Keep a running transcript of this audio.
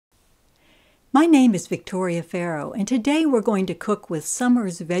My name is Victoria Farrow, and today we're going to cook with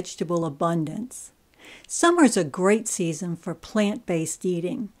summer's vegetable abundance. Summer's a great season for plant-based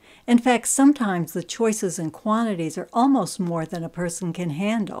eating. In fact, sometimes the choices and quantities are almost more than a person can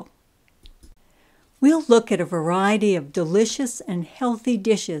handle. We'll look at a variety of delicious and healthy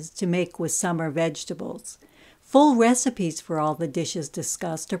dishes to make with summer vegetables. Full recipes for all the dishes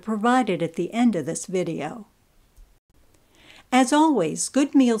discussed are provided at the end of this video. As always,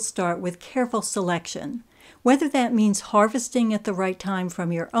 good meals start with careful selection, whether that means harvesting at the right time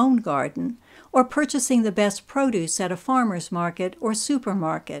from your own garden or purchasing the best produce at a farmer's market or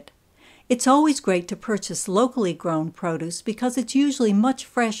supermarket. It's always great to purchase locally grown produce because it's usually much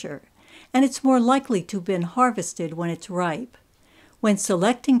fresher, and it's more likely to have been harvested when it's ripe. When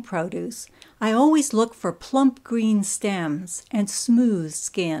selecting produce, I always look for plump green stems and smooth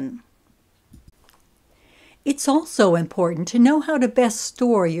skin. It's also important to know how to best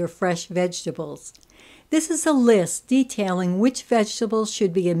store your fresh vegetables. This is a list detailing which vegetables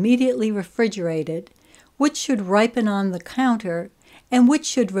should be immediately refrigerated, which should ripen on the counter, and which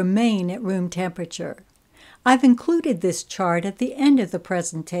should remain at room temperature. I've included this chart at the end of the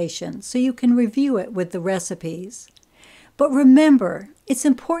presentation so you can review it with the recipes. But remember, it's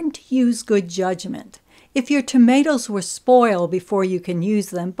important to use good judgment. If your tomatoes were spoiled before you can use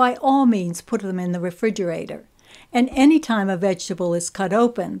them, by all means put them in the refrigerator. And any time a vegetable is cut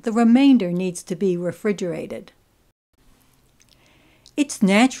open, the remainder needs to be refrigerated. It's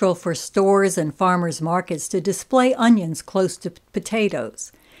natural for stores and farmers' markets to display onions close to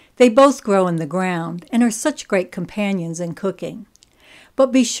potatoes. They both grow in the ground and are such great companions in cooking.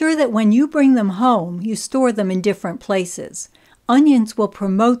 But be sure that when you bring them home, you store them in different places. Onions will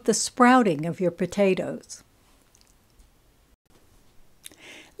promote the sprouting of your potatoes.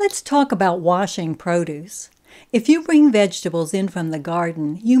 Let's talk about washing produce. If you bring vegetables in from the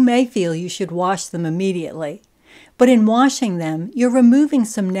garden, you may feel you should wash them immediately. But in washing them, you're removing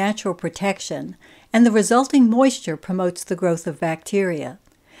some natural protection, and the resulting moisture promotes the growth of bacteria.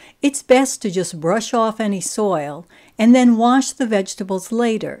 It's best to just brush off any soil and then wash the vegetables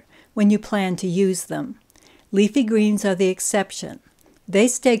later when you plan to use them. Leafy greens are the exception. They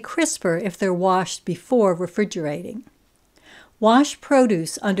stay crisper if they're washed before refrigerating. Wash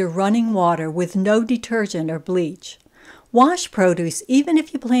produce under running water with no detergent or bleach. Wash produce even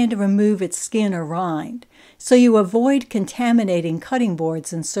if you plan to remove its skin or rind, so you avoid contaminating cutting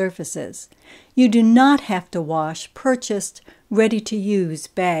boards and surfaces. You do not have to wash purchased, ready-to-use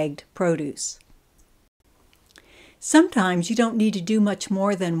bagged produce. Sometimes you don't need to do much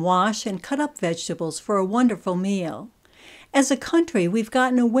more than wash and cut up vegetables for a wonderful meal. As a country, we've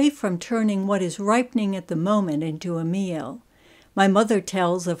gotten away from turning what is ripening at the moment into a meal. My mother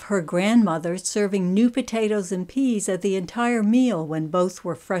tells of her grandmother serving new potatoes and peas at the entire meal when both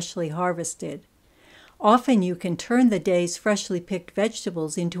were freshly harvested. Often you can turn the day's freshly picked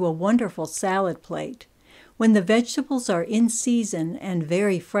vegetables into a wonderful salad plate. When the vegetables are in season and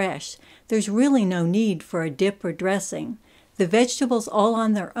very fresh, there's really no need for a dip or dressing. The vegetables all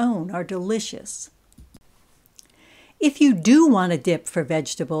on their own are delicious. If you do want a dip for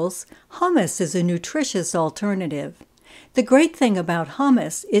vegetables, hummus is a nutritious alternative. The great thing about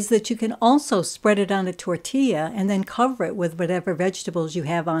hummus is that you can also spread it on a tortilla and then cover it with whatever vegetables you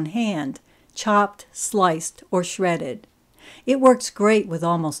have on hand, chopped, sliced, or shredded. It works great with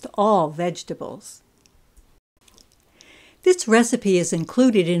almost all vegetables. This recipe is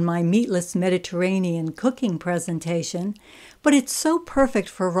included in my Meatless Mediterranean cooking presentation, but it's so perfect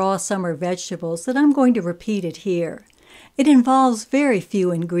for raw summer vegetables that I'm going to repeat it here. It involves very few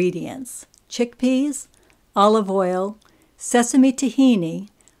ingredients: chickpeas, olive oil, sesame tahini,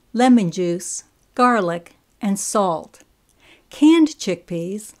 lemon juice, garlic, and salt. Canned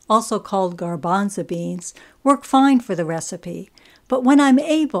chickpeas, also called garbanzo beans, work fine for the recipe, but when I'm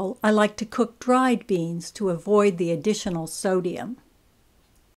able, I like to cook dried beans to avoid the additional sodium.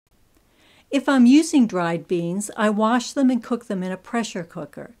 If I'm using dried beans, I wash them and cook them in a pressure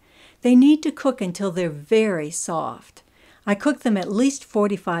cooker. They need to cook until they're very soft. I cook them at least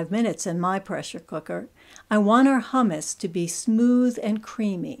 45 minutes in my pressure cooker. I want our hummus to be smooth and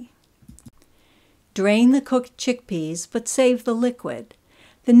creamy. Drain the cooked chickpeas, but save the liquid.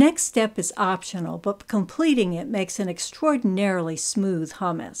 The next step is optional, but completing it makes an extraordinarily smooth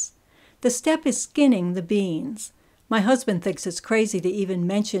hummus. The step is skinning the beans. My husband thinks it's crazy to even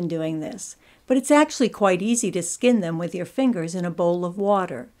mention doing this, but it's actually quite easy to skin them with your fingers in a bowl of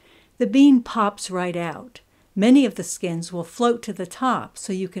water. The bean pops right out. Many of the skins will float to the top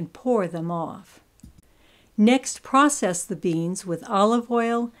so you can pour them off. Next, process the beans with olive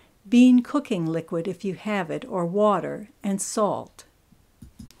oil, bean cooking liquid if you have it, or water, and salt.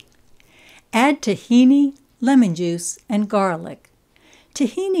 Add tahini, lemon juice, and garlic.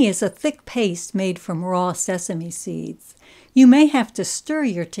 Tahini is a thick paste made from raw sesame seeds. You may have to stir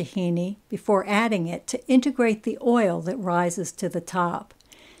your tahini before adding it to integrate the oil that rises to the top.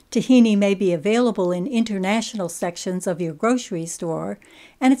 Tahini may be available in international sections of your grocery store,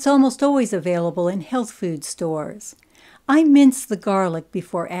 and it's almost always available in health food stores. I mince the garlic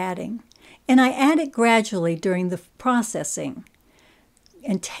before adding, and I add it gradually during the processing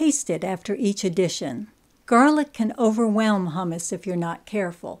and taste it after each addition. Garlic can overwhelm hummus if you're not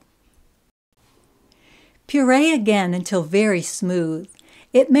careful. Puree again until very smooth.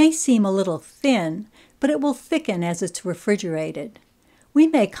 It may seem a little thin, but it will thicken as it's refrigerated. We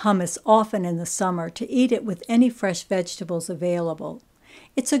make hummus often in the summer to eat it with any fresh vegetables available.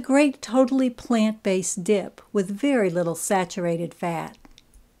 It's a great totally plant-based dip with very little saturated fat.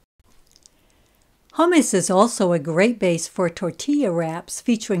 Hummus is also a great base for tortilla wraps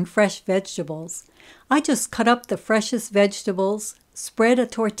featuring fresh vegetables. I just cut up the freshest vegetables, spread a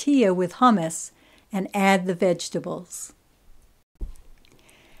tortilla with hummus, and add the vegetables.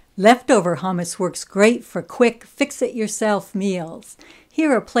 Leftover hummus works great for quick, fix-it-yourself meals.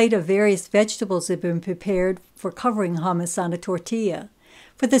 Here a plate of various vegetables have been prepared for covering hummus on a tortilla.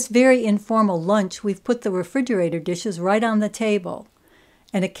 For this very informal lunch, we've put the refrigerator dishes right on the table.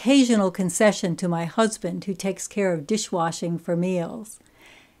 An occasional concession to my husband, who takes care of dishwashing for meals.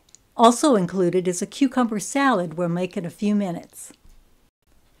 Also included is a cucumber salad we'll make in a few minutes.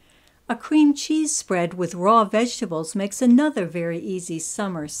 A cream cheese spread with raw vegetables makes another very easy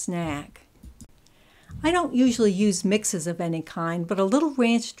summer snack. I don't usually use mixes of any kind, but a little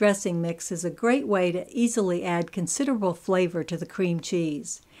ranch dressing mix is a great way to easily add considerable flavor to the cream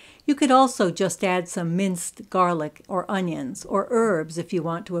cheese. You could also just add some minced garlic or onions or herbs if you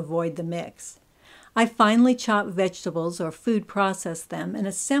want to avoid the mix. I finely chop vegetables or food process them and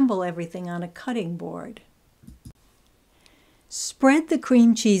assemble everything on a cutting board. Spread the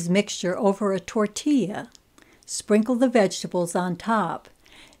cream cheese mixture over a tortilla. Sprinkle the vegetables on top.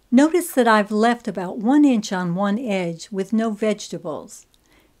 Notice that I've left about 1 inch on one edge with no vegetables.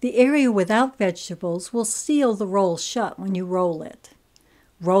 The area without vegetables will seal the roll shut when you roll it.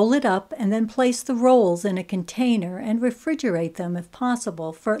 Roll it up and then place the rolls in a container and refrigerate them if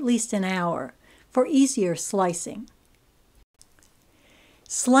possible for at least an hour for easier slicing.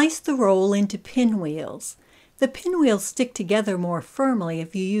 Slice the roll into pinwheels. The pinwheels stick together more firmly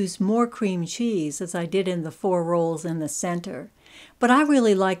if you use more cream cheese, as I did in the 4 rolls in the center. But I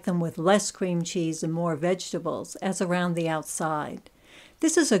really like them with less cream cheese and more vegetables, as around the outside.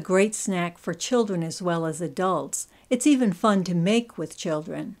 This is a great snack for children as well as adults. It's even fun to make with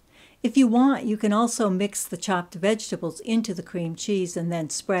children. If you want, you can also mix the chopped vegetables into the cream cheese and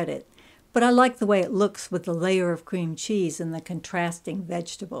then spread it. But I like the way it looks with the layer of cream cheese and the contrasting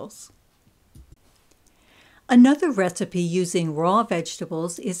vegetables. Another recipe using raw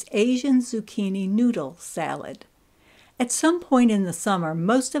vegetables is Asian zucchini noodle salad. At some point in the summer,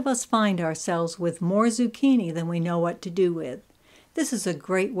 most of us find ourselves with more zucchini than we know what to do with. This is a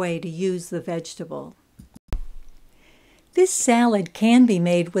great way to use the vegetable. This salad can be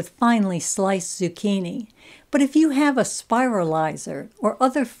made with finely sliced zucchini, but if you have a spiralizer or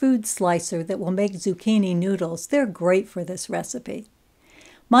other food slicer that will make zucchini noodles, they're great for this recipe.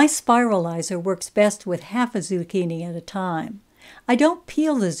 My spiralizer works best with half a zucchini at a time. I don't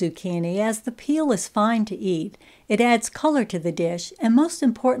peel the zucchini, as the peel is fine to eat. It adds color to the dish, and most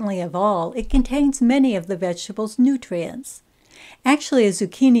importantly of all, it contains many of the vegetable's nutrients. Actually, a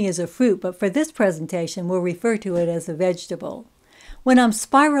zucchini is a fruit, but for this presentation, we'll refer to it as a vegetable. When I'm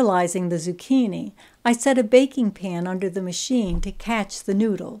spiralizing the zucchini, I set a baking pan under the machine to catch the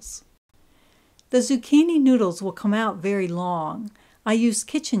noodles. The zucchini noodles will come out very long. I use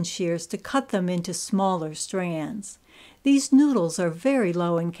kitchen shears to cut them into smaller strands. These noodles are very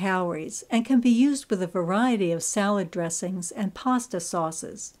low in calories and can be used with a variety of salad dressings and pasta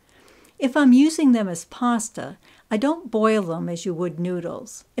sauces. If I'm using them as pasta, I don't boil them as you would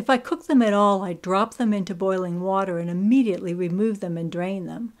noodles. If I cook them at all, I drop them into boiling water and immediately remove them and drain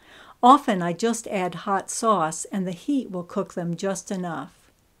them. Often I just add hot sauce and the heat will cook them just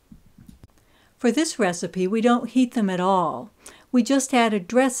enough. For this recipe, we don't heat them at all. We just add a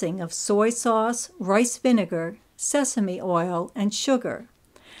dressing of soy sauce, rice vinegar, sesame oil, and sugar.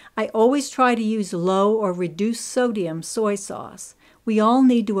 I always try to use low or reduced sodium soy sauce. We all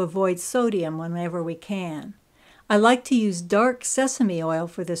need to avoid sodium whenever we can. I like to use dark sesame oil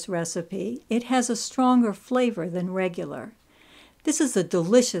for this recipe. It has a stronger flavor than regular. This is a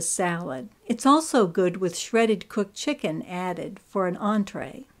delicious salad. It's also good with shredded cooked chicken added for an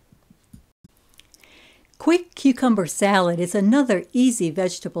entree. Quick cucumber salad is another easy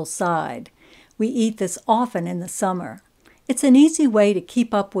vegetable side. We eat this often in the summer. It's an easy way to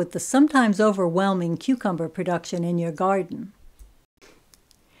keep up with the sometimes overwhelming cucumber production in your garden.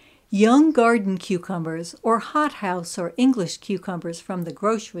 Young garden cucumbers or hothouse or English cucumbers from the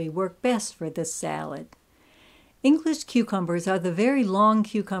grocery work best for this salad. English cucumbers are the very long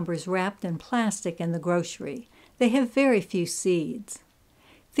cucumbers wrapped in plastic in the grocery. They have very few seeds.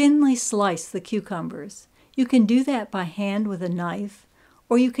 Thinly slice the cucumbers. You can do that by hand with a knife,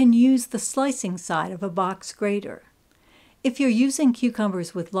 or you can use the slicing side of a box grater. If you're using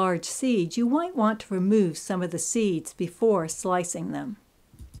cucumbers with large seeds, you might want to remove some of the seeds before slicing them.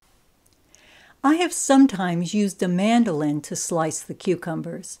 I have sometimes used a mandolin to slice the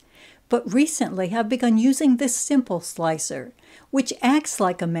cucumbers, but recently I've begun using this simple slicer, which acts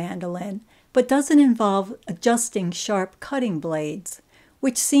like a mandolin, but doesn't involve adjusting sharp cutting blades,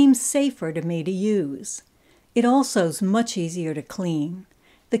 which seems safer to me to use. It also is much easier to clean.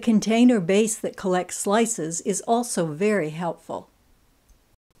 The container base that collects slices is also very helpful.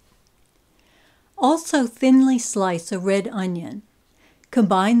 Also thinly slice a red onion.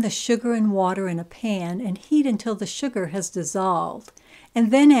 Combine the sugar and water in a pan and heat until the sugar has dissolved,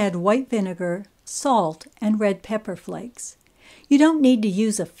 and then add white vinegar, salt, and red pepper flakes. You don't need to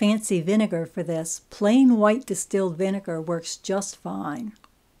use a fancy vinegar for this. Plain white distilled vinegar works just fine.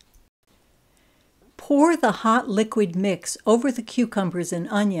 Pour the hot liquid mix over the cucumbers and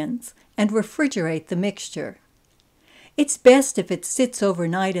onions and refrigerate the mixture. It's best if it sits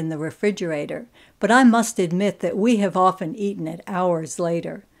overnight in the refrigerator, but I must admit that we have often eaten it hours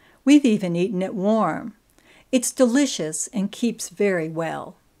later. We've even eaten it warm. It's delicious and keeps very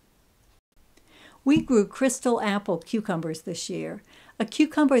well. We grew crystal apple cucumbers this year, a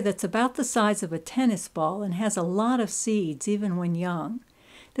cucumber that's about the size of a tennis ball and has a lot of seeds even when young.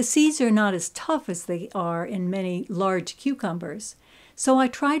 The seeds are not as tough as they are in many large cucumbers, so I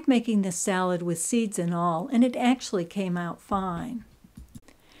tried making this salad with seeds and all, and it actually came out fine.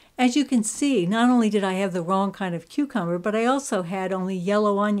 As you can see, not only did I have the wrong kind of cucumber, but I also had only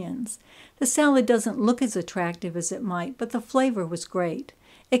yellow onions. The salad doesn't look as attractive as it might, but the flavor was great.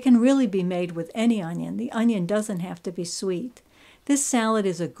 It can really be made with any onion. The onion doesn't have to be sweet. This salad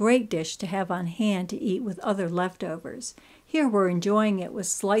is a great dish to have on hand to eat with other leftovers. Here we're enjoying it with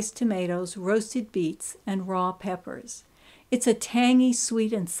sliced tomatoes, roasted beets, and raw peppers. It's a tangy,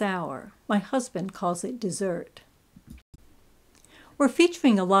 sweet, and sour. My husband calls it dessert. We're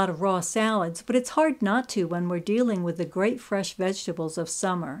featuring a lot of raw salads, but it's hard not to when we're dealing with the great fresh vegetables of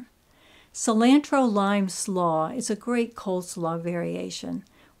summer. Cilantro lime slaw is a great coleslaw variation,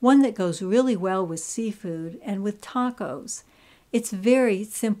 one that goes really well with seafood and with tacos. It's very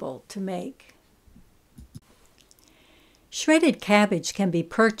simple to make. Shredded cabbage can be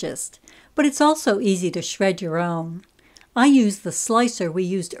purchased, but it's also easy to shred your own. I use the slicer we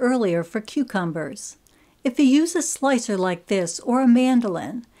used earlier for cucumbers. If you use a slicer like this or a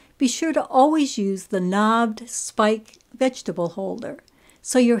mandolin, be sure to always use the knobbed spike vegetable holder,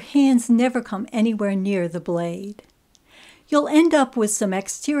 so your hands never come anywhere near the blade. You'll end up with some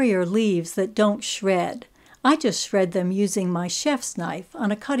exterior leaves that don't shred. I just shred them using my chef's knife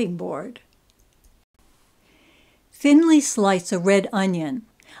on a cutting board. Thinly slice a red onion.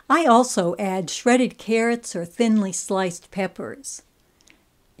 I also add shredded carrots or thinly sliced peppers.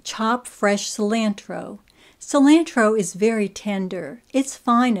 Chop fresh cilantro. Cilantro is very tender. It's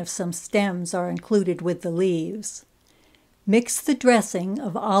fine if some stems are included with the leaves. Mix the dressing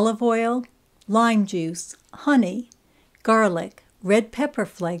of olive oil, lime juice, honey, garlic, red pepper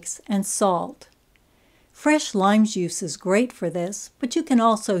flakes, and salt. Fresh lime juice is great for this, but you can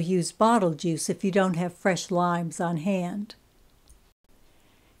also use bottled juice if you don't have fresh limes on hand.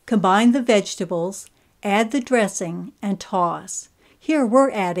 Combine the vegetables, add the dressing, and toss. Here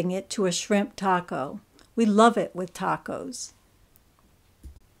we're adding it to a shrimp taco. We love it with tacos.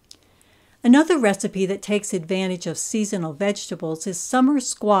 Another recipe that takes advantage of seasonal vegetables is summer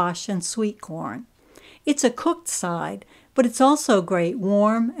squash and sweet corn. It's a cooked side, but it's also great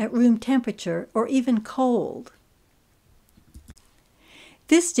warm, at room temperature, or even cold.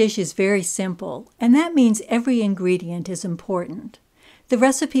 This dish is very simple, and that means every ingredient is important. The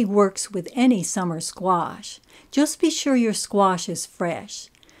recipe works with any summer squash. Just be sure your squash is fresh.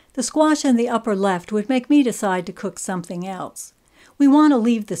 The squash in the upper left would make me decide to cook something else. We want to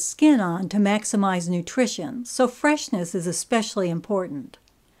leave the skin on to maximize nutrition, so freshness is especially important.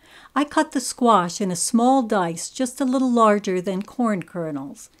 I cut the squash in a small dice just a little larger than corn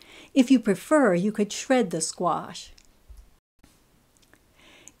kernels. If you prefer, you could shred the squash.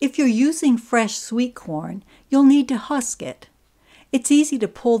 If you're using fresh sweet corn, you'll need to husk it. It's easy to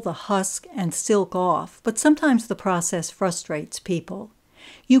pull the husk and silk off, but sometimes the process frustrates people.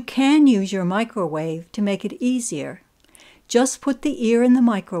 You can use your microwave to make it easier. Just put the ear in the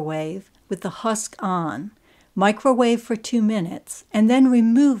microwave with the husk on, microwave for 2 minutes, and then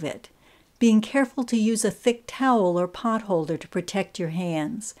remove it, being careful to use a thick towel or pot holder to protect your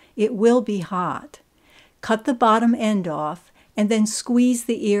hands. It will be hot. Cut the bottom end off and then squeeze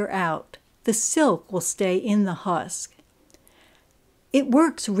the ear out. The silk will stay in the husk. It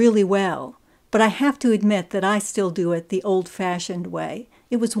works really well, but I have to admit that I still do it the old-fashioned way.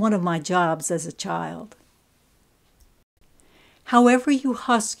 It was one of my jobs as a child. However you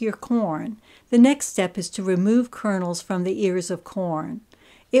husk your corn, the next step is to remove kernels from the ears of corn.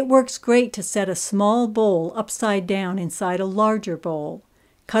 It works great to set a small bowl upside down inside a larger bowl.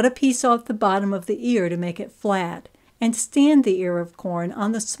 Cut a piece off the bottom of the ear to make it flat, and stand the ear of corn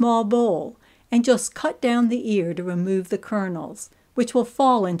on the small bowl, and just cut down the ear to remove the kernels, which will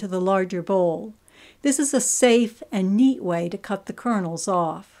fall into the larger bowl. This is a safe and neat way to cut the kernels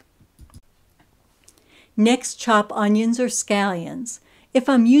off. Next, chop onions or scallions. If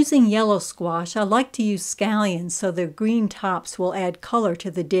I'm using yellow squash, I like to use scallions so their green tops will add color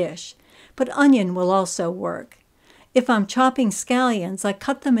to the dish, but onion will also work. If I'm chopping scallions, I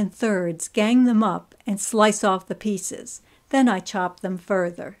cut them in thirds, gang them up, and slice off the pieces. Then I chop them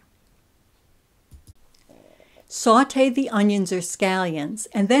further. Sauté the onions or scallions,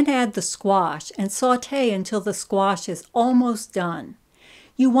 and then add the squash and sauté until the squash is almost done.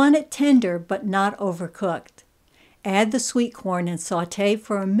 You want it tender but not overcooked. Add the sweet corn and sauté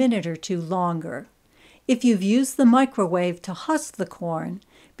for a minute or two longer. If you've used the microwave to husk the corn,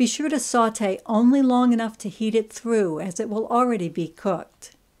 be sure to sauté only long enough to heat it through, as it will already be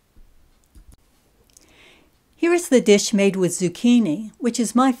cooked. Here is the dish made with zucchini, which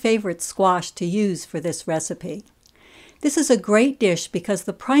is my favorite squash to use for this recipe. This is a great dish because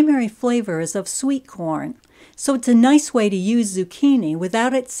the primary flavor is of sweet corn, so it's a nice way to use zucchini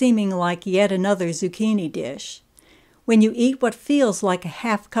without it seeming like yet another zucchini dish. When you eat what feels like a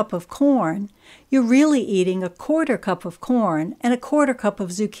half cup of corn, you're really eating a quarter cup of corn and a quarter cup of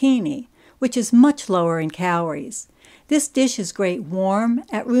zucchini, which is much lower in calories. This dish is great warm,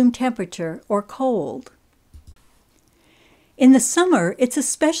 at room temperature, or cold. In the summer, it's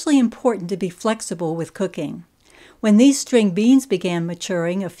especially important to be flexible with cooking. When these string beans began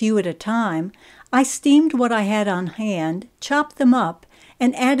maturing a few at a time, I steamed what I had on hand, chopped them up,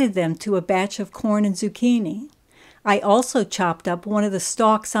 and added them to a batch of corn and zucchini. I also chopped up one of the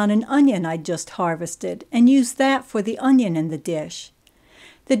stalks on an onion I'd just harvested and used that for the onion in the dish.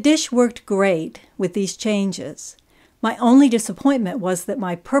 The dish worked great with these changes. My only disappointment was that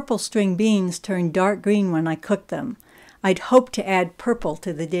my purple string beans turned dark green when I cooked them. I'd hoped to add purple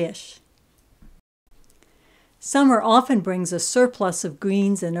to the dish. Summer often brings a surplus of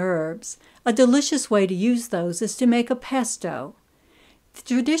greens and herbs. A delicious way to use those is to make a pesto. The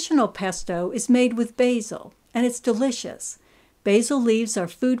traditional pesto is made with basil, and it's delicious. Basil leaves are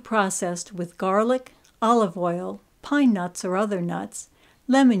food processed with garlic, olive oil, pine nuts or other nuts,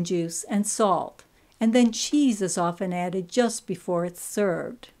 lemon juice, and salt, and then cheese is often added just before it's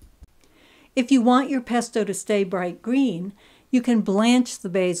served. If you want your pesto to stay bright green, you can blanch the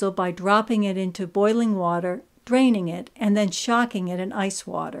basil by dropping it into boiling water, draining it, and then shocking it in ice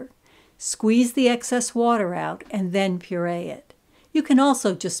water. Squeeze the excess water out and then puree it. You can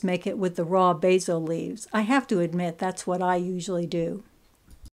also just make it with the raw basil leaves. I have to admit that's what I usually do.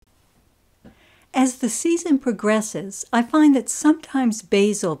 As the season progresses, I find that sometimes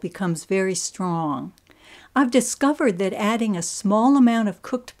basil becomes very strong. I've discovered that adding a small amount of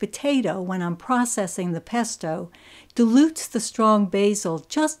cooked potato when I'm processing the pesto dilutes the strong basil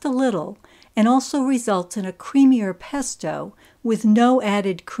just a little and also results in a creamier pesto with no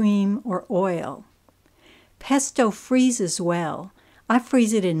added cream or oil. Pesto freezes well. I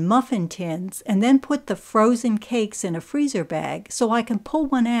freeze it in muffin tins and then put the frozen cakes in a freezer bag so I can pull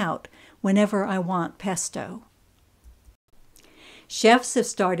one out whenever I want pesto. Chefs have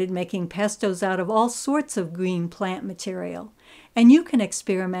started making pestos out of all sorts of green plant material, and you can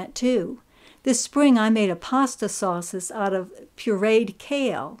experiment too. This spring I made a pasta sauces out of pureed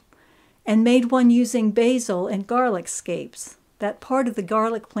kale and made one using basil and garlic scapes, that part of the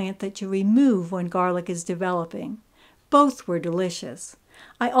garlic plant that you remove when garlic is developing. Both were delicious.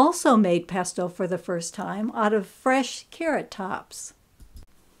 I also made pesto for the first time out of fresh carrot tops.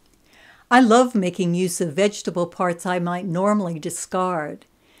 I love making use of vegetable parts I might normally discard.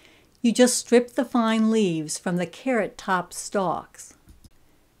 You just strip the fine leaves from the carrot top stalks.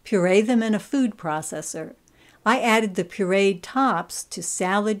 Puree them in a food processor. I added the pureed tops to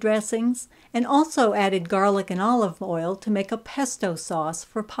salad dressings and also added garlic and olive oil to make a pesto sauce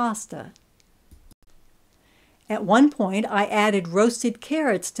for pasta. At one point, I added roasted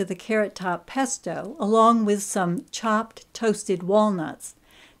carrots to the carrot top pesto, along with some chopped toasted walnuts.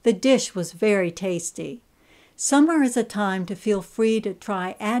 The dish was very tasty. Summer is a time to feel free to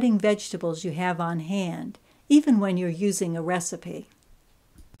try adding vegetables you have on hand, even when you're using a recipe.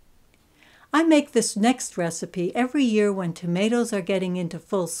 I make this next recipe every year when tomatoes are getting into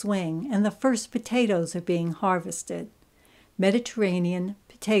full swing and the first potatoes are being harvested. Mediterranean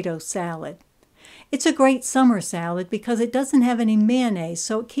potato salad. It's a great summer salad because it doesn't have any mayonnaise,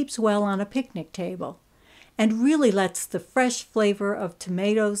 so it keeps well on a picnic table, and really lets the fresh flavor of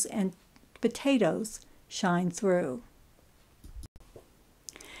tomatoes and potatoes shine through.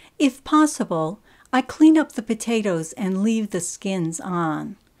 If possible, I clean up the potatoes and leave the skins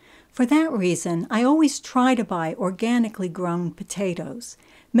on. For that reason, I always try to buy organically grown potatoes.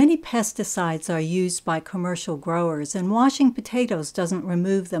 Many pesticides are used by commercial growers, and washing potatoes doesn't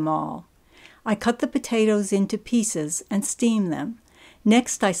remove them all. I cut the potatoes into pieces and steam them.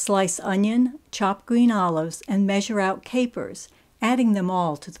 Next, I slice onion, chop green olives, and measure out capers, adding them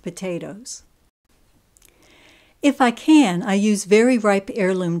all to the potatoes. If I can, I use very ripe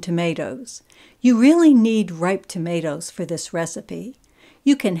heirloom tomatoes. You really need ripe tomatoes for this recipe.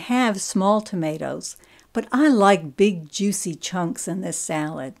 You can have small tomatoes, but I like big juicy chunks in this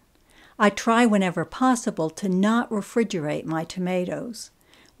salad. I try whenever possible to not refrigerate my tomatoes.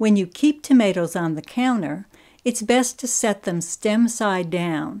 When you keep tomatoes on the counter, it's best to set them stem side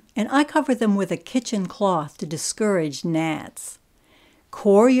down, and I cover them with a kitchen cloth to discourage gnats.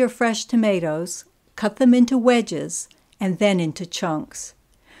 Core your fresh tomatoes, cut them into wedges, and then into chunks.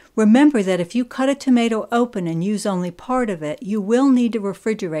 Remember that if you cut a tomato open and use only part of it, you will need to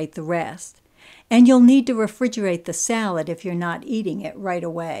refrigerate the rest. And you'll need to refrigerate the salad if you're not eating it right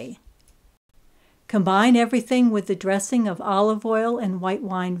away. Combine everything with the dressing of olive oil and white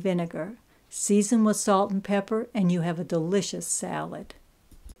wine vinegar. Season with salt and pepper, and you have a delicious salad.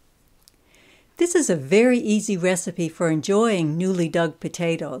 This is a very easy recipe for enjoying newly dug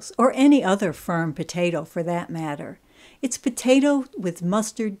potatoes, or any other firm potato for that matter. It's potato with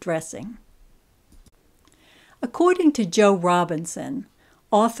mustard dressing. According to Joe Robinson,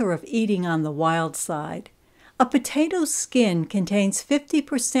 author of Eating on the Wild Side, a potato's skin contains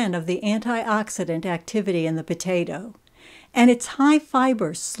 50% of the antioxidant activity in the potato, and its high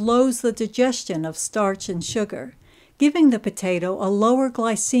fiber slows the digestion of starch and sugar, giving the potato a lower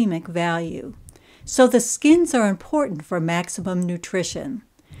glycemic value. So the skins are important for maximum nutrition.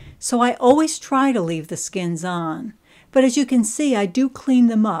 So I always try to leave the skins on. But as you can see, I do clean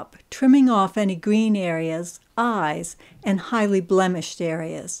them up, trimming off any green areas, eyes, and highly blemished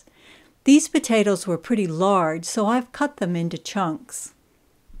areas. These potatoes were pretty large, so I've cut them into chunks.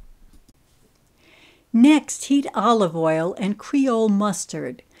 Next, heat olive oil and Creole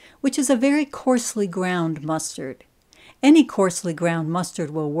mustard, which is a very coarsely ground mustard. Any coarsely ground mustard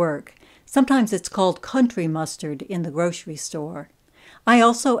will work. Sometimes it's called country mustard in the grocery store. I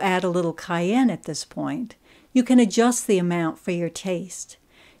also add a little cayenne at this point. You can adjust the amount for your taste.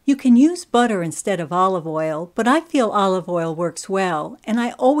 You can use butter instead of olive oil, but I feel olive oil works well, and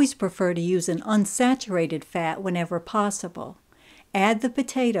I always prefer to use an unsaturated fat whenever possible. Add the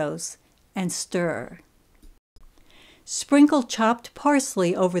potatoes and stir. Sprinkle chopped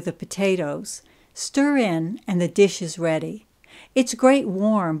parsley over the potatoes. Stir in, and the dish is ready. It's great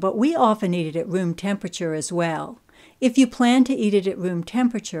warm, but we often eat it at room temperature as well. If you plan to eat it at room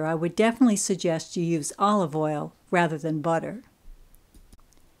temperature, I would definitely suggest you use olive oil rather than butter.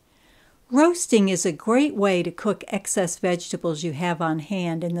 Roasting is a great way to cook excess vegetables you have on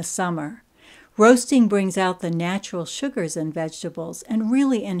hand in the summer. Roasting brings out the natural sugars in vegetables and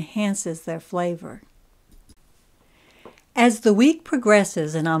really enhances their flavor. As the week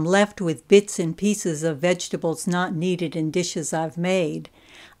progresses and I'm left with bits and pieces of vegetables not needed in dishes I've made,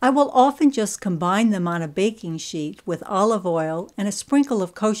 I will often just combine them on a baking sheet with olive oil and a sprinkle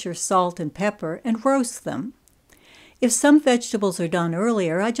of kosher salt and pepper and roast them. If some vegetables are done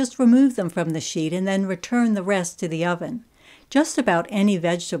earlier, I just remove them from the sheet and then return the rest to the oven. Just about any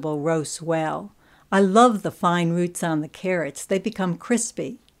vegetable roasts well. I love the fine roots on the carrots. They become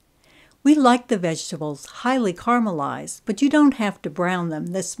crispy. We like the vegetables highly caramelized, but you don't have to brown them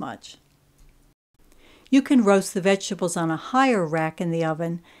this much. You can roast the vegetables on a higher rack in the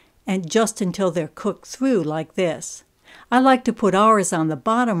oven and just until they're cooked through like this. I like to put ours on the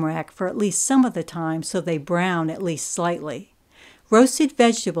bottom rack for at least some of the time so they brown at least slightly. Roasted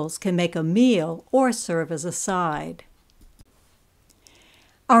vegetables can make a meal or serve as a side.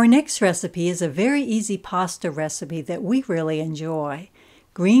 Our next recipe is a very easy pasta recipe that we really enjoy.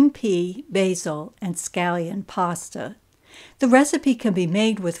 Green pea, basil, and scallion pasta. The recipe can be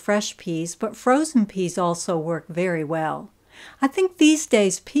made with fresh peas, but frozen peas also work very well. I think these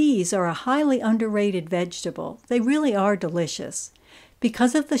days peas are a highly underrated vegetable. They really are delicious.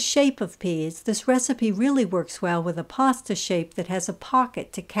 Because of the shape of peas, this recipe really works well with a pasta shape that has a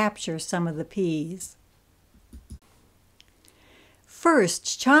pocket to capture some of the peas.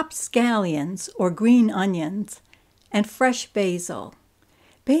 First, chop scallions or green onions and fresh basil.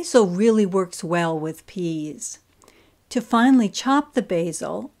 Basil really works well with peas. To finely chop the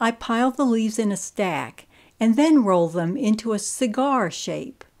basil, I pile the leaves in a stack and then roll them into a cigar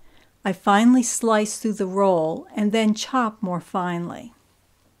shape. I finely slice through the roll and then chop more finely.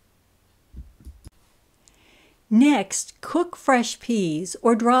 Next, cook fresh peas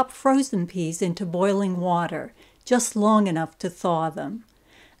or drop frozen peas into boiling water, just long enough to thaw them.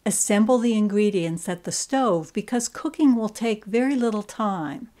 Assemble the ingredients at the stove because cooking will take very little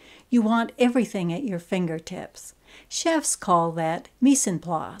time. You want everything at your fingertips. Chefs call that mise en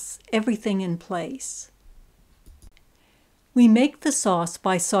place, everything in place. We make the sauce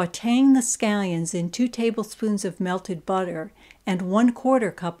by sautéing the scallions in 2 tablespoons of melted butter and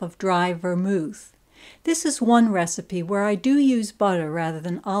 1/4 cup of dry vermouth. This is one recipe where I do use butter rather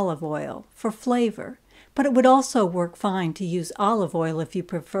than olive oil for flavor, but it would also work fine to use olive oil if you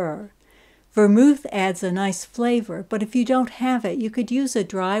prefer. Vermouth adds a nice flavor, but if you don't have it, you could use a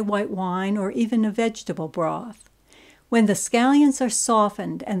dry white wine or even a vegetable broth. When the scallions are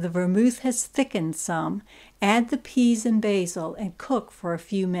softened and the vermouth has thickened some, add the peas and basil and cook for a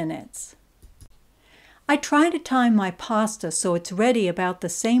few minutes. I try to time my pasta so it's ready about the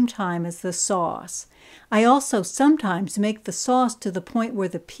same time as the sauce. I also sometimes make the sauce to the point where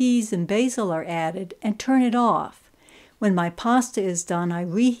the peas and basil are added and turn it off. When my pasta is done, I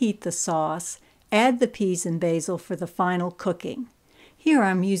reheat the sauce, add the peas and basil for the final cooking. Here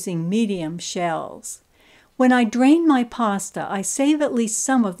I'm using medium shells. When I drain my pasta, I save at least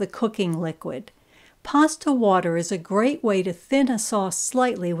some of the cooking liquid. Pasta water is a great way to thin a sauce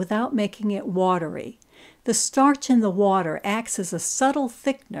slightly without making it watery. The starch in the water acts as a subtle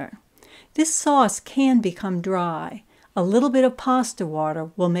thickener. This sauce can become dry. A little bit of pasta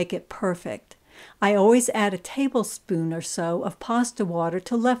water will make it perfect. I always add a tablespoon or so of pasta water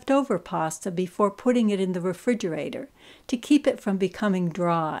to leftover pasta before putting it in the refrigerator to keep it from becoming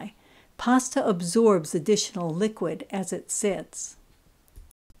dry. Pasta absorbs additional liquid as it sits.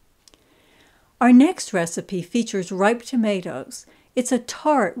 Our next recipe features ripe tomatoes. It's a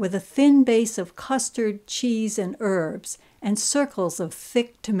tart with a thin base of custard, cheese, and herbs, and circles of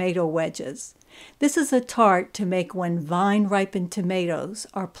thick tomato wedges. This is a tart to make when vine-ripened tomatoes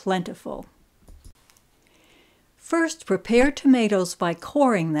are plentiful. First, prepare tomatoes by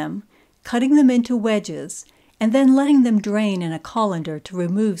coring them, cutting them into wedges, and then letting them drain in a colander to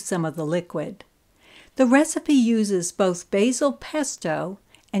remove some of the liquid. The recipe uses both basil pesto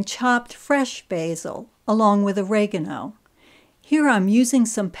and chopped fresh basil, along with oregano. Here I'm using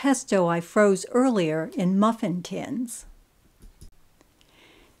some pesto I froze earlier in muffin tins.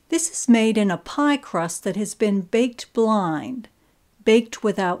 This is made in a pie crust that has been baked blind, baked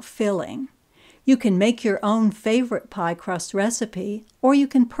without filling. You can make your own favorite pie crust recipe, or you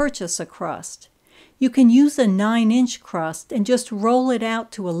can purchase a crust. You can use a 9-inch crust and just roll it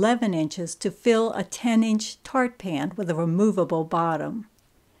out to 11 inches to fill a 10-inch tart pan with a removable bottom.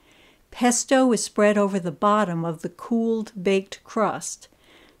 Pesto is spread over the bottom of the cooled baked crust.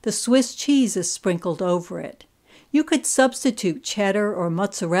 The Swiss cheese is sprinkled over it. You could substitute cheddar or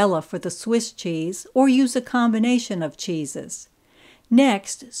mozzarella for the Swiss cheese or use a combination of cheeses.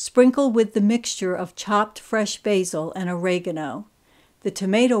 Next, sprinkle with the mixture of chopped fresh basil and oregano. The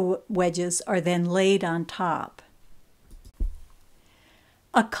tomato wedges are then laid on top.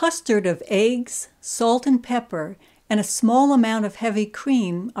 A custard of eggs, salt and pepper, and a small amount of heavy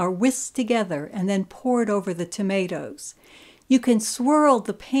cream are whisked together and then poured over the tomatoes. You can swirl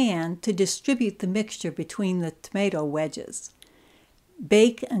the pan to distribute the mixture between the tomato wedges.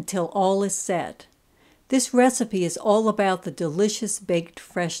 Bake until all is set. This recipe is all about the delicious baked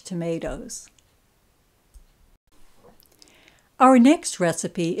fresh tomatoes. Our next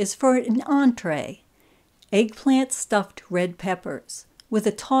recipe is for an entree. Eggplant stuffed red peppers. With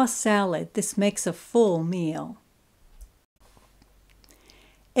a tossed salad, this makes a full meal.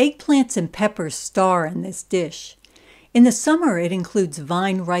 Eggplants and peppers star in this dish. In the summer, it includes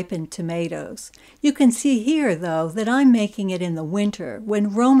vine-ripened tomatoes. You can see here, though, that I'm making it in the winter,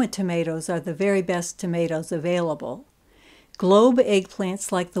 when Roma tomatoes are the very best tomatoes available. Globe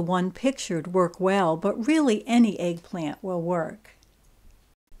eggplants like the one pictured work well, but really any eggplant will work.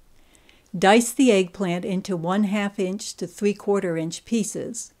 Dice the eggplant into 1/2 inch to 3/4 inch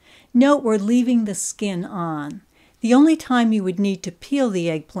pieces. Note we're leaving the skin on. The only time you would need to peel the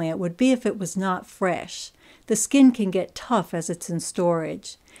eggplant would be if it was not fresh. The skin can get tough as it's in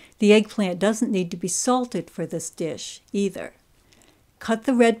storage. The eggplant doesn't need to be salted for this dish either. Cut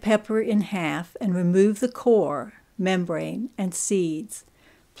the red pepper in half and remove the core, membrane, and seeds.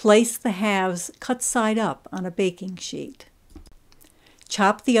 Place the halves cut side up on a baking sheet.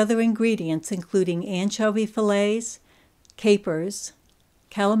 Chop the other ingredients, including anchovy fillets, capers,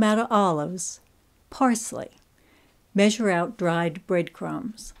 Kalamata olives, parsley. Measure out dried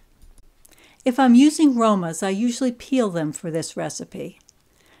breadcrumbs. If I'm using Romas, I usually peel them for this recipe.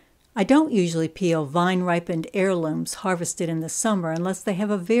 I don't usually peel vine-ripened heirlooms harvested in the summer unless they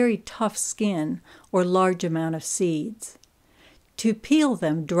have a very tough skin or large amount of seeds. To peel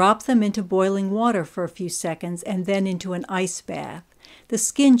them, drop them into boiling water for a few seconds and then into an ice bath. The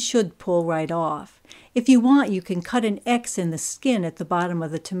skin should pull right off. If you want, you can cut an X in the skin at the bottom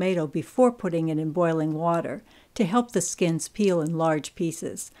of the tomato before putting it in boiling water to help the skins peel in large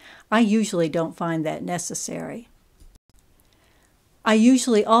pieces. I usually don't find that necessary. I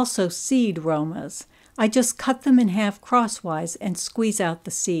usually also seed Romas. I just cut them in half crosswise and squeeze out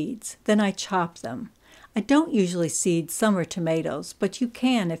the seeds. Then I chop them. I don't usually seed summer tomatoes, but you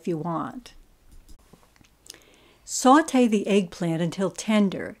can if you want. Sauté the eggplant until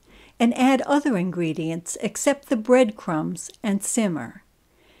tender and add other ingredients except the breadcrumbs and simmer.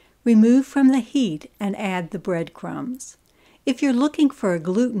 Remove from the heat and add the breadcrumbs. If you're looking for a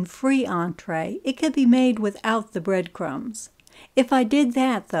gluten-free entree, it can be made without the breadcrumbs. If I did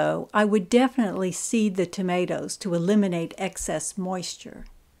that, though, I would definitely seed the tomatoes to eliminate excess moisture.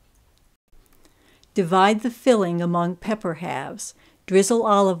 Divide the filling among pepper halves, drizzle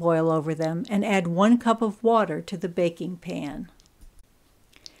olive oil over them, and add 1 cup of water to the baking pan.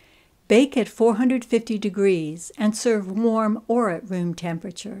 Bake at 450 degrees and serve warm or at room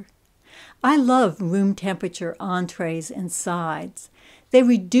temperature. I love room temperature entrees and sides. They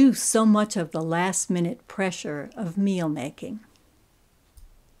reduce so much of the last-minute pressure of meal making.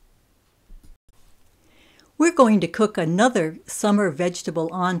 We're going to cook another summer vegetable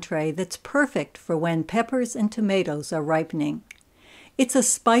entree that's perfect for when peppers and tomatoes are ripening. It's a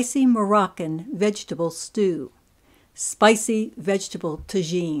spicy Moroccan vegetable stew, spicy vegetable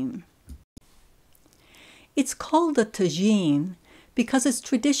tagine. It's called a tagine because it's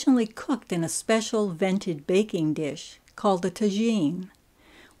traditionally cooked in a special vented baking dish called a tagine.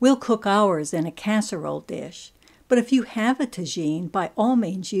 We'll cook ours in a casserole dish, but if you have a tagine, by all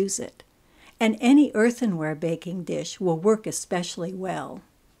means use it. And any earthenware baking dish will work especially well.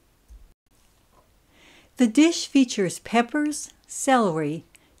 The dish features peppers, celery,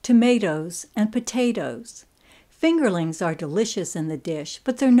 tomatoes, and potatoes. Fingerlings are delicious in the dish,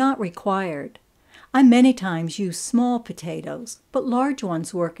 but they're not required. I many times use small potatoes, but large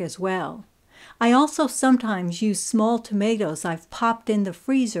ones work as well. I also sometimes use small tomatoes I've popped in the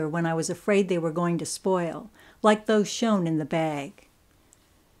freezer when I was afraid they were going to spoil, like those shown in the bag.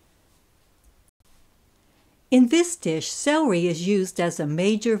 In this dish, celery is used as a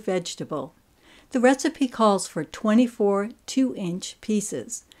major vegetable. The recipe calls for 24 2-inch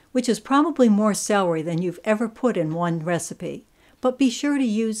pieces, which is probably more celery than you've ever put in one recipe, but be sure to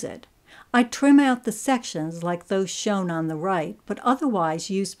use it. I trim out the sections like those shown on the right, but otherwise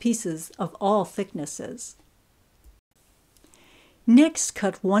use pieces of all thicknesses. Next,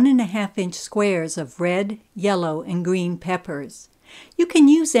 cut 1.5-inch squares of red, yellow, and green peppers. You can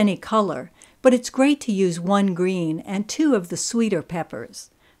use any color, but it's great to use 1 green and 2 of the sweeter peppers,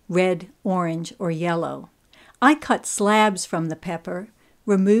 red, orange, or yellow. I cut slabs from the pepper,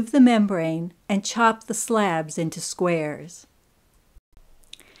 remove the membrane, and chop the slabs into squares.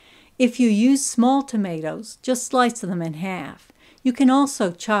 If you use small tomatoes, just slice them in half. You can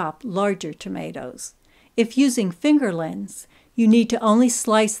also chop larger tomatoes. If using fingerlings, you need to only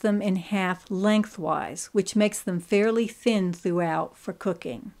slice them in half lengthwise, which makes them fairly thin throughout for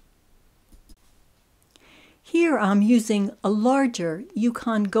cooking. Here I'm using a larger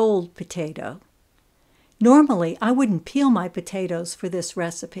Yukon Gold potato. Normally, I wouldn't peel my potatoes for this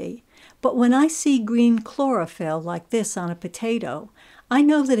recipe, but when I see green chlorophyll like this on a potato, I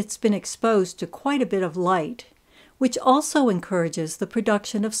know that it's been exposed to quite a bit of light, which also encourages the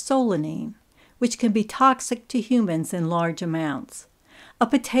production of solanine, which can be toxic to humans in large amounts. A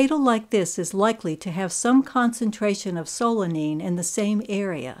potato like this is likely to have some concentration of solanine in the same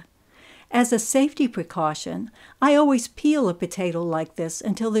area. As a safety precaution, I always peel a potato like this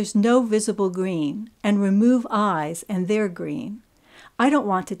until there's no visible green and remove eyes and their green. I don't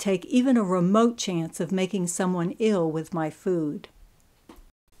want to take even a remote chance of making someone ill with my food.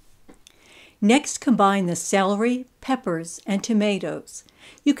 Next, combine the celery, peppers, and tomatoes.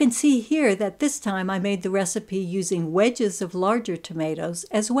 You can see here that this time I made the recipe using wedges of larger tomatoes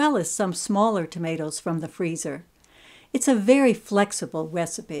as well as some smaller tomatoes from the freezer. It's a very flexible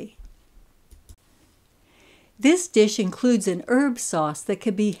recipe. This dish includes an herb sauce that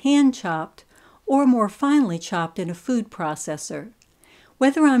can be hand-chopped or more finely chopped in a food processor.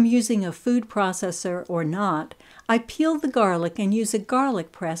 Whether I'm using a food processor or not, I peel the garlic and use a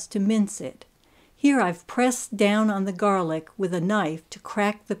garlic press to mince it. Here I've pressed down on the garlic with a knife to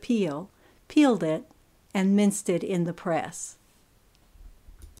crack the peel, peeled it, and minced it in the press.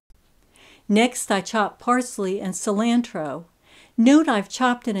 Next, I chop parsley and cilantro. Note I've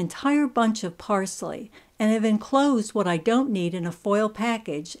chopped an entire bunch of parsley and have enclosed what I don't need in a foil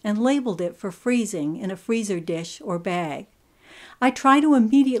package and labeled it for freezing in a freezer dish or bag. I try to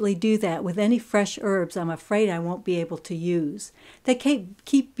immediately do that with any fresh herbs I'm afraid I won't be able to use. They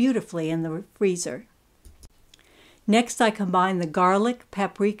keep beautifully in the freezer. Next, I combine the garlic,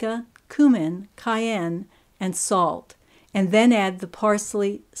 paprika, cumin, cayenne, and salt, and then add the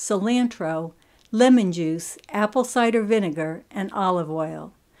parsley, cilantro, lemon juice, apple cider vinegar, and olive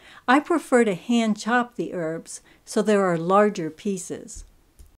oil. I prefer to hand chop the herbs so there are larger pieces.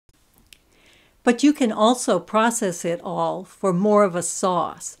 But you can also process it all for more of a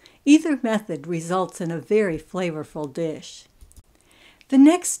sauce. Either method results in a very flavorful dish. The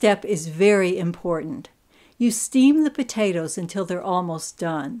next step is very important. You steam the potatoes until they're almost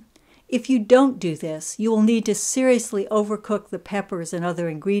done. If you don't do this, you will need to seriously overcook the peppers and other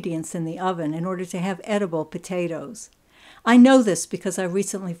ingredients in the oven in order to have edible potatoes. I know this because I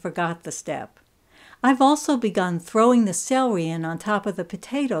recently forgot the step. I've also begun throwing the celery in on top of the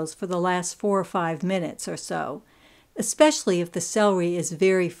potatoes for the last 4 or 5 minutes or so, especially if the celery is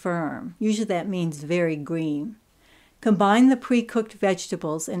very firm. Usually that means very green. Combine the pre-cooked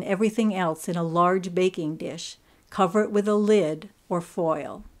vegetables and everything else in a large baking dish. Cover it with a lid or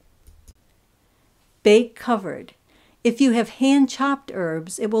foil. Bake covered. If you have hand-chopped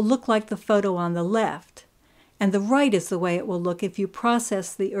herbs, it will look like the photo on the left, and the right is the way it will look if you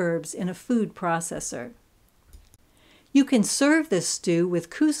process the herbs in a food processor. You can serve this stew with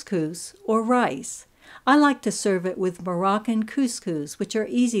couscous or rice. I like to serve it with Moroccan couscous, which are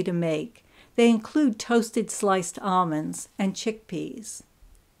easy to make. They include toasted sliced almonds and chickpeas.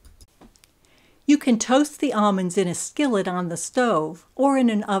 You can toast the almonds in a skillet on the stove or in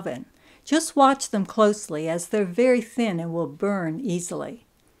an oven. Just watch them closely as they're very thin and will burn easily.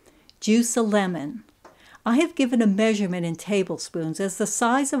 Juice a lemon. I have given a measurement in tablespoons as the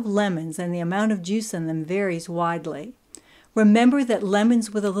size of lemons and the amount of juice in them varies widely. Remember that lemons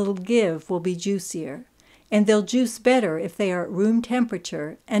with a little give will be juicier, and they'll juice better if they are at room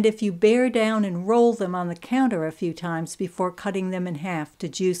temperature and if you bear down and roll them on the counter a few times before cutting them in half to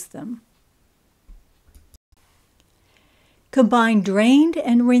juice them. Combine drained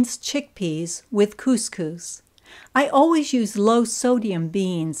and rinsed chickpeas with couscous. I always use low-sodium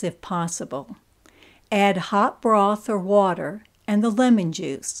beans if possible. Add hot broth or water and the lemon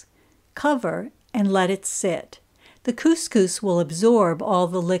juice. Cover and let it sit. The couscous will absorb all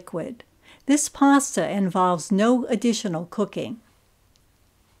the liquid. This pasta involves no additional cooking.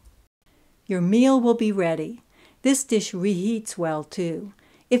 Your meal will be ready. This dish reheats well too.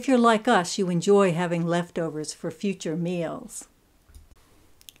 If you're like us, you enjoy having leftovers for future meals.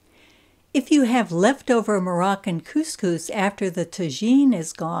 If you have leftover Moroccan couscous after the tagine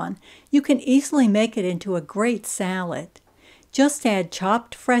is gone, you can easily make it into a great salad. Just add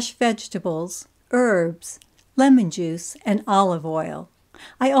chopped fresh vegetables, herbs, lemon juice, and olive oil.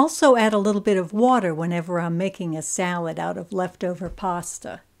 I also add a little bit of water whenever I'm making a salad out of leftover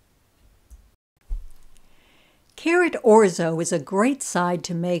pasta. Carrot orzo is a great side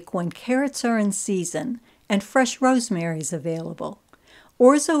to make when carrots are in season and fresh rosemary is available.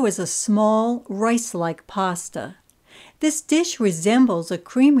 Orzo is a small, rice-like pasta. This dish resembles a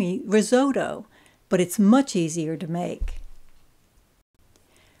creamy risotto, but it's much easier to make.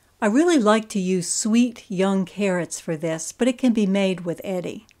 I really like to use sweet, young carrots for this, but it can be made with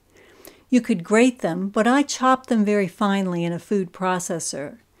any. You could grate them, but I chop them very finely in a food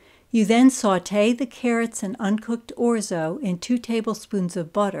processor. You then sauté the carrots and uncooked orzo in 2 tablespoons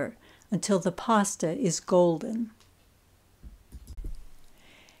of butter until the pasta is golden.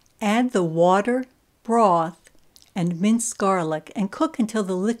 Add the water, broth, and minced garlic and cook until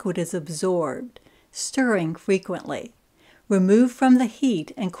the liquid is absorbed, stirring frequently. Remove from the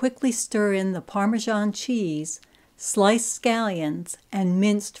heat and quickly stir in the Parmesan cheese, sliced scallions, and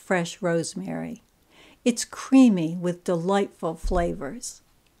minced fresh rosemary. It's creamy with delightful flavors.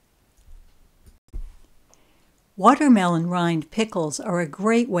 Watermelon rind pickles are a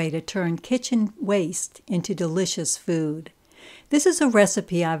great way to turn kitchen waste into delicious food. This is a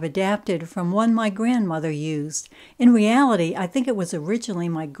recipe I've adapted from one my grandmother used. In reality, I think it was originally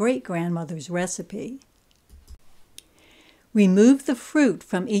my great-grandmother's recipe. Remove the fruit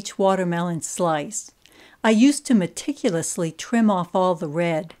from each watermelon slice. I used to meticulously trim off all the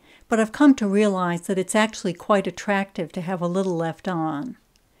red, but I've come to realize that it's actually quite attractive to have a little left on.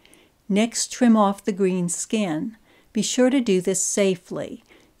 Next, trim off the green skin. Be sure to do this safely.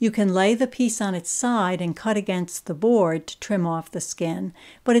 You can lay the piece on its side and cut against the board to trim off the skin,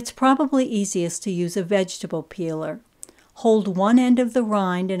 but it's probably easiest to use a vegetable peeler. Hold one end of the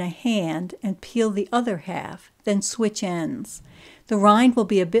rind in a hand and peel the other half, then switch ends. The rind will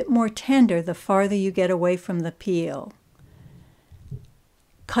be a bit more tender the farther you get away from the peel.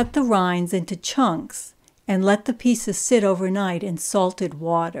 Cut the rinds into chunks and let the pieces sit overnight in salted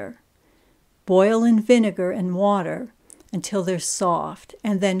water. Boil in vinegar and water until they're soft,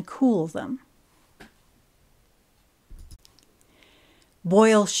 and then cool them.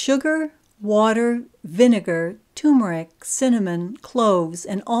 Boil sugar, water, vinegar, turmeric, cinnamon, cloves,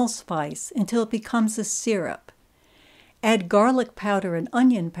 and allspice until it becomes a syrup. Add garlic powder and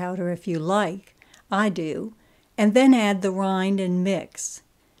onion powder if you like, I do, and then add the rind and mix.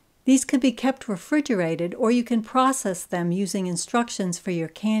 These can be kept refrigerated, or you can process them using instructions for your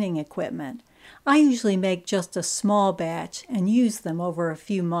canning equipment. I usually make just a small batch and use them over a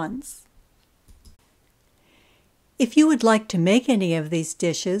few months. If you would like to make any of these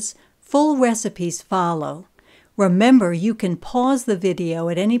dishes, full recipes follow. Remember, you can pause the video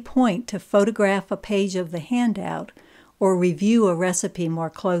at any point to photograph a page of the handout or review a recipe more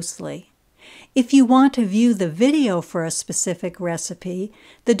closely. If you want to view the video for a specific recipe,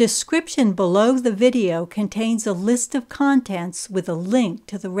 the description below the video contains a list of contents with a link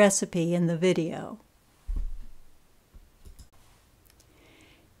to the recipe in the video.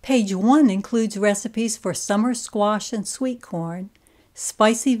 Page 1 includes recipes for summer squash and sweet corn,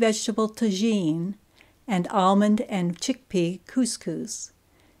 spicy vegetable tagine, and almond and chickpea couscous.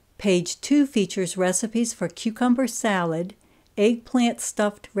 Page 2 features recipes for cucumber salad, eggplant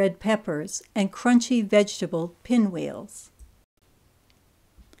stuffed red peppers, and crunchy vegetable pinwheels.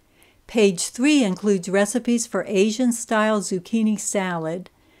 Page 3 includes recipes for Asian-style zucchini salad,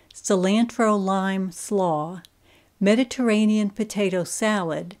 cilantro lime slaw, Mediterranean potato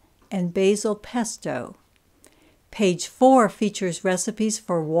salad, and basil pesto. Page 4 features recipes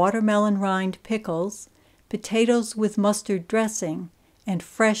for watermelon rind pickles, potatoes with mustard dressing, and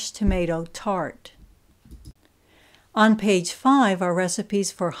fresh tomato tart. On page 5 are recipes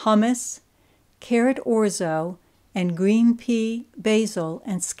for hummus, carrot orzo, and green pea, basil,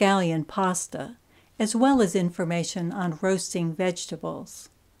 and scallion pasta, as well as information on roasting vegetables.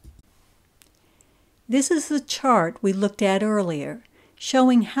 This is the chart we looked at earlier,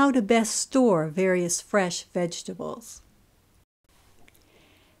 showing how to best store various fresh vegetables.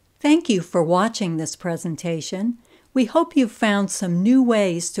 Thank you for watching this presentation. We hope you've found some new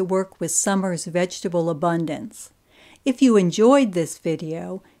ways to work with summer's vegetable abundance. If you enjoyed this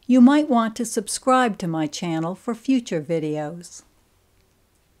video, you might want to subscribe to my channel for future videos.